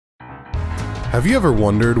Have you ever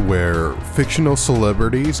wondered where fictional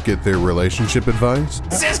celebrities get their relationship advice?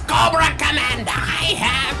 This is Cobra Commander. I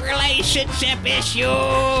have relationship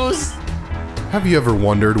issues. Have you ever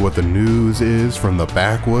wondered what the news is from the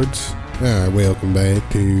backwoods? Welcome back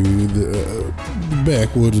to the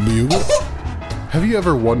Backwoods Bugle. Have you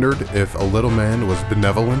ever wondered if a little man was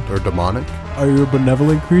benevolent or demonic? Are you a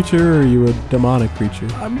benevolent creature or are you a demonic creature?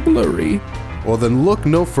 I'm blurry. Well, then look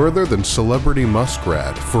no further than Celebrity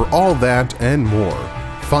Muskrat for all that and more.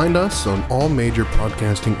 Find us on all major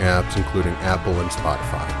podcasting apps, including Apple and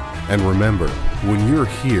Spotify. And remember, when you're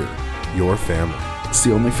here, you're family. It's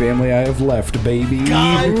the only family I have left, baby.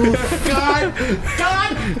 God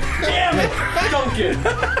damn it, Duncan.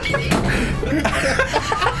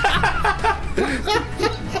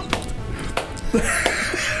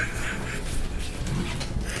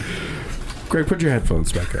 Greg, put your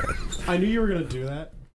headphones back on. I knew you were going to do that.